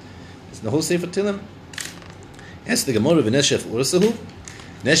Hashem. It's the whole Sefer Tehillim. Ask the Gemara v'neshef ursahu.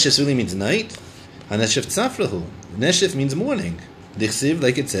 Neshef really means night. Haneshef tzafrahu. Neshef means morning. Dichsiv,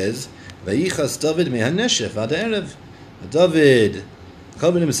 like it says, vayichas David mehaneshef ad erev. David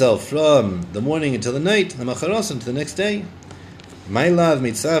covered himself from the morning until the night, the macharos until the next day. My love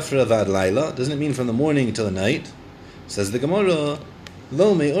mitzafra vad laila. Doesn't it mean from the morning until the night? Says the Gemara.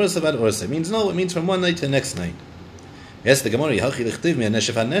 Lo me orsa vad orsa. It means no. It means from one night to the next night. Yes, the Gemara. Yachi lichtiv me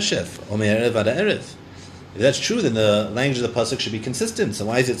neshef ad neshef o me erev ad erev. If that's true, then the language of the pasuk should be consistent. So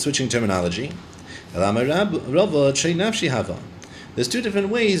why is it switching terminology? There's two different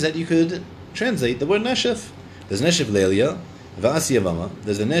ways that you could translate the word neshef. There's neshef lelia. There's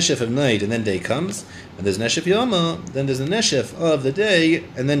the neshef of night and then day comes, and there's neshef yama, then there's the neshef of the day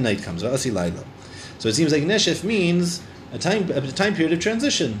and then night comes. So it seems like neshef means a time period of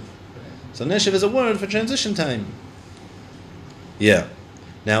transition. So neshef is a word for transition time. Yeah.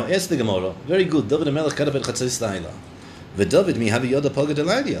 Now ask the Gemara. Very good. David HaMelech got up at chatzos laila. V'David mi havi yoda pagad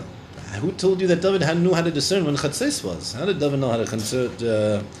elaylia. Who told you that David knew how to discern when chatzos was? How did David know how to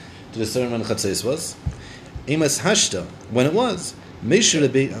discern when chatzos was? Amos hashta, when it was. Amos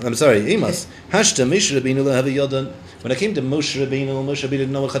hashta Moshe Rabbeinu lehavi yoda. When it came to Moshe Rabbeinu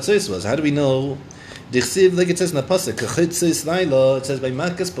didn't know what chatzos was. How do we know? Dichsiv, like it says in the pasuk, chatzos laila. It says by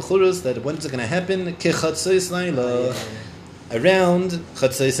Makas Bechurus that when's it going to happen? Chatzos laila, around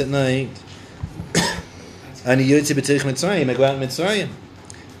chatzos at night. Ani yotze b'teich Mitzrayim. I go out in Mitzrayim.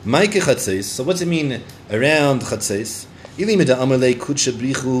 Mai chatzos. So what's it mean around chatzos? Ili mida amalei kudsha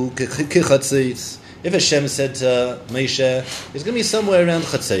brichu chatzos. If Hashem said to Moshe, it's going to be somewhere around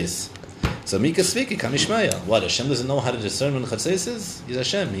chatzos. So Mika Sviki Kamishmaya. What, Hashem doesn't know how to discern when chatzos is? He's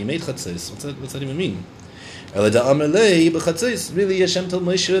Hashem. He made chatzos. What's that even mean? Really, Hashem told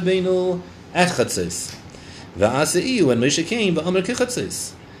Moshe Rabbeinu at chatzos. Va'asei, when Moshe came, va'amar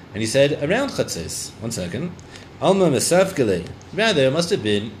kichatzos. And he said, around chatzos. One second. Alma mesafgele. Rather, it must have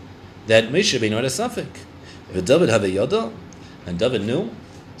been that Moshe Rabbeinu had a suffix. David have a yoda, and David knew.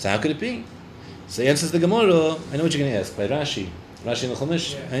 So how could it be? So he answers the Gemara. I know what you're going to ask by Rashi. Rashi in the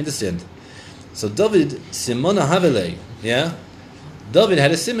Chumash. Yeah. I understand. So David simona havele. Yeah, David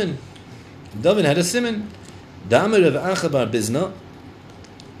had a simon. David Damar of Achabar Bizna.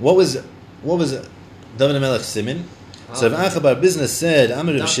 What was David HaMelech's simon? So Rav Achabar Bizna said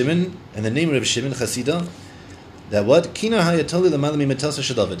Amar Rav Shimon, and the name of Rav Shimon Chasida, that what Kina Hayatoli Lamalami Metasa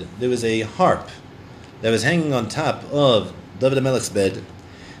Shadavid. There was a harp that was hanging on top of David HaMelech's bed.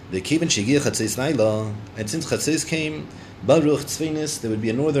 The Kibin Shigir Chatzos Laila, and since Chatzos came, Baruch Tzvinis, there would be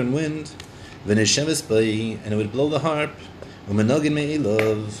a northern wind, V'nesheves Bai, and it would blow the harp, Umenagin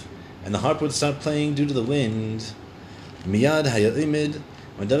Me'ilov, and the harp would start playing due to the wind. Miyad Haya'imid,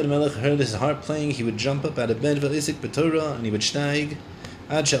 when David HaMelech heard his harp playing, he would jump up out of bed V'isik B'Torah, and he would steig,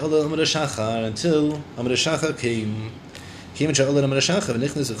 Ad Sha'ala Amar HaShachar, until Amar HaShachar came. Now,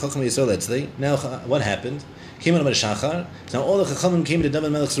 what happened? Came on Shachar. Now all the Chachamim came to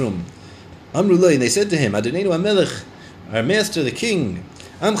David HaMelech's room. Amrullah, and they said to him, Adonenu HaMelech, our master, the king,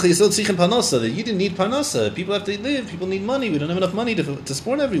 Amcha Yisrael tzichin parnasa, that you didn't need parnasa. People have to live. People need money. We don't have enough money to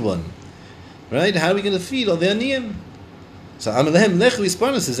support everyone. Right? How are we going to feed all the aniyim? So Amalehem lechu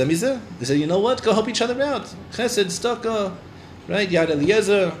isparnases amizeh. They said, you know what? Go help each other out. Chesed, tzedakah, right? Yad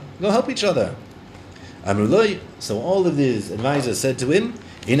Eliezer. Go help each other. Amruloi. So all of these advisors said to him,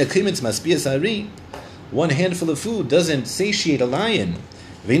 Ina kimitz maspias ari. One handful of food doesn't satiate a lion.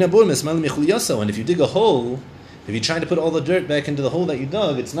 And if you dig a hole, if you try to put all the dirt back into the hole that you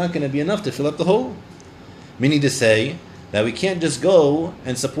dug, it's not going to be enough to fill up the hole. Meaning to say that we can't just go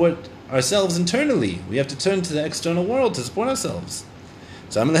and support ourselves internally. We have to turn to the external world to support ourselves.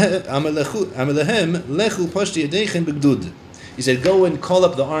 So he said, go and call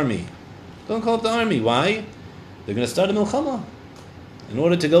up the army. Go and call up the army. Why? They're going to start a milchama in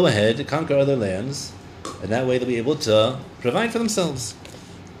order to go ahead and conquer other lands, and that way they'll be able to provide for themselves.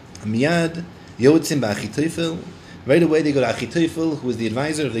 Miyad yotzim b'Achitophel. Right away they go to Achitophel, who is the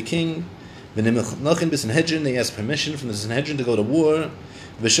advisor of the king. They ask permission from the Sanhedrin to go to war.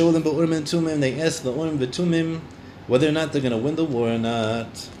 They ask the Urim v'Tumim whether or not they're going to win the war or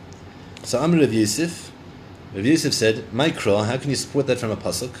not. So Amr Rav Yosef said, Mikra, how can you support that from a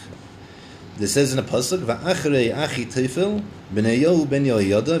pasuk? This says in a pasuk, Va'achrei Achitophel b'nei ben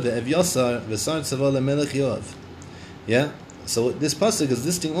Yehoyada ve'Evyasar v'sar tzava lemelech Yoav. Yeah. So this pasuk is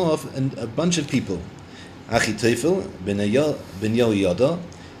listing off a bunch of people. Achitophel ben Yehoyada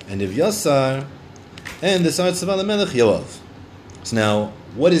and Evyasar and the Sar Tzava Melech Yoav. So now,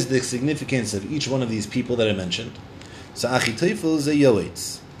 what is the significance of each one of these people that I mentioned? So Achitophel is a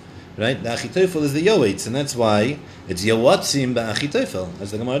Yoetz, right? The Achitophel is the Yoetz, and that's why it's Yoatzim ba'Achitophel,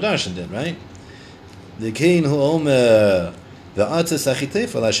 as the Gemara Darshan did, right? The Kain hu omer the Atzes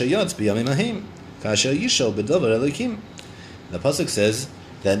Achitophel asher yatz b'yamim ahim kasher yishol b'dover Elokim. The pasuk says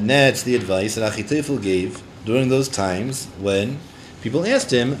that that's the advice that Achitophel gave during those times when people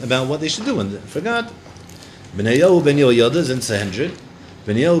asked him about what they should do and forgot. Benyahu ben Yehoyada is in Sanhedrin.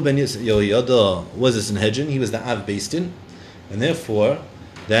 Benyahu ben Yehoyada was a Sanhedrin. He was the Av Beistin, and therefore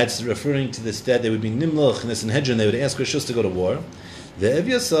that's referring to this that they would be Nimloch in the Sanhedrin. They would ask Rishus to go to war. The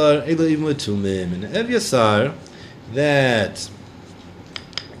Evyasar Elohim Tumim, and Evyasar, that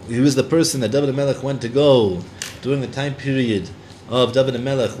he was the person that David HaMelech went to go during the time period of David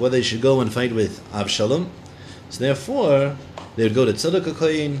HaMelech, whether they should go and fight with Avshalom. So therefore, they would go to Tzedek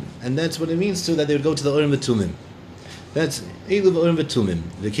HaKoyin, and that's what it means to that they would go to the Urim V'Tumim. That's Eilu Urim V'Tumim.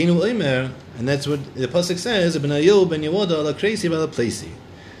 V'Kinu Omer, and that's what the pasuk says. Benyahu ben Yehoyada ala Kreisi v'ala Pleisi.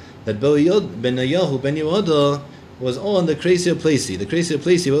 That Benyahu ben Yehoyada was on the Kreisi Pleisi. The Kreisi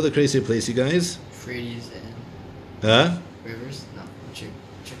Pleisi. What are the Kreisi Pleisi, guys? Euphrates and Huh? rivers. No,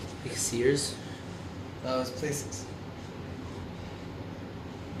 Like Sears. that was places.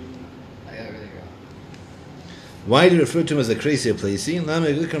 I got it really wrong. Why do you refer to him as the Kreisi Pleisi? Lama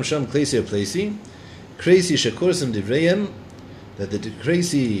Yikram Sham Kreisi Pleisi. Kreisi Shekursim Divrayim. That the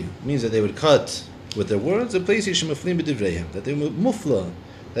Kreisi means that they would cut with their words. The Pleisi Shemaflim B'Divrayim. That they were mufla,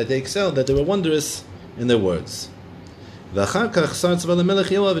 that they excelled, that they were wondrous in their words. V'achar Sar Tzava L'Melech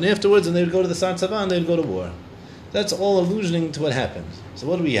Yoav, and afterwards, and they would go to the Sar Tzava and they would go to war. That's all allusioning to what happened. So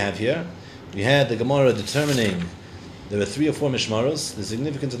what do we have here? We had the Gemara determining there were 3 or 4 mishmaros. The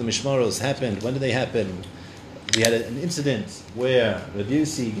significance of the mishmaros happened. When did they happen? We had an incident where Rabbi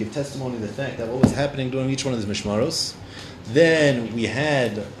Yossi gave testimony to the fact that what was happening during each one of these mishmaros. Then we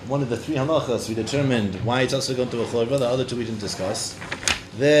had one of the 3 halachas. We determined why it's also going to a chorva. The other 2 we didn't discuss.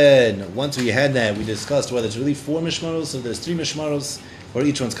 Then once we had that, we discussed whether it's really 4 mishmaros, so there's 3 mishmaros, where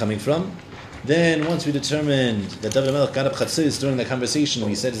each one's coming from. Then once we determined that David HaMelech got up chatzis during the conversation,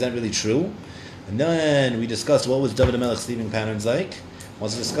 we said, is that really true? And then we discussed what was David HaMelech's sleeping patterns like.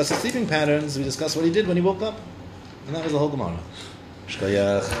 Once we discussed his sleeping patterns, we discussed what he did when he woke up. And that was the whole Gemara.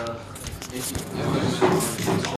 Shkayach.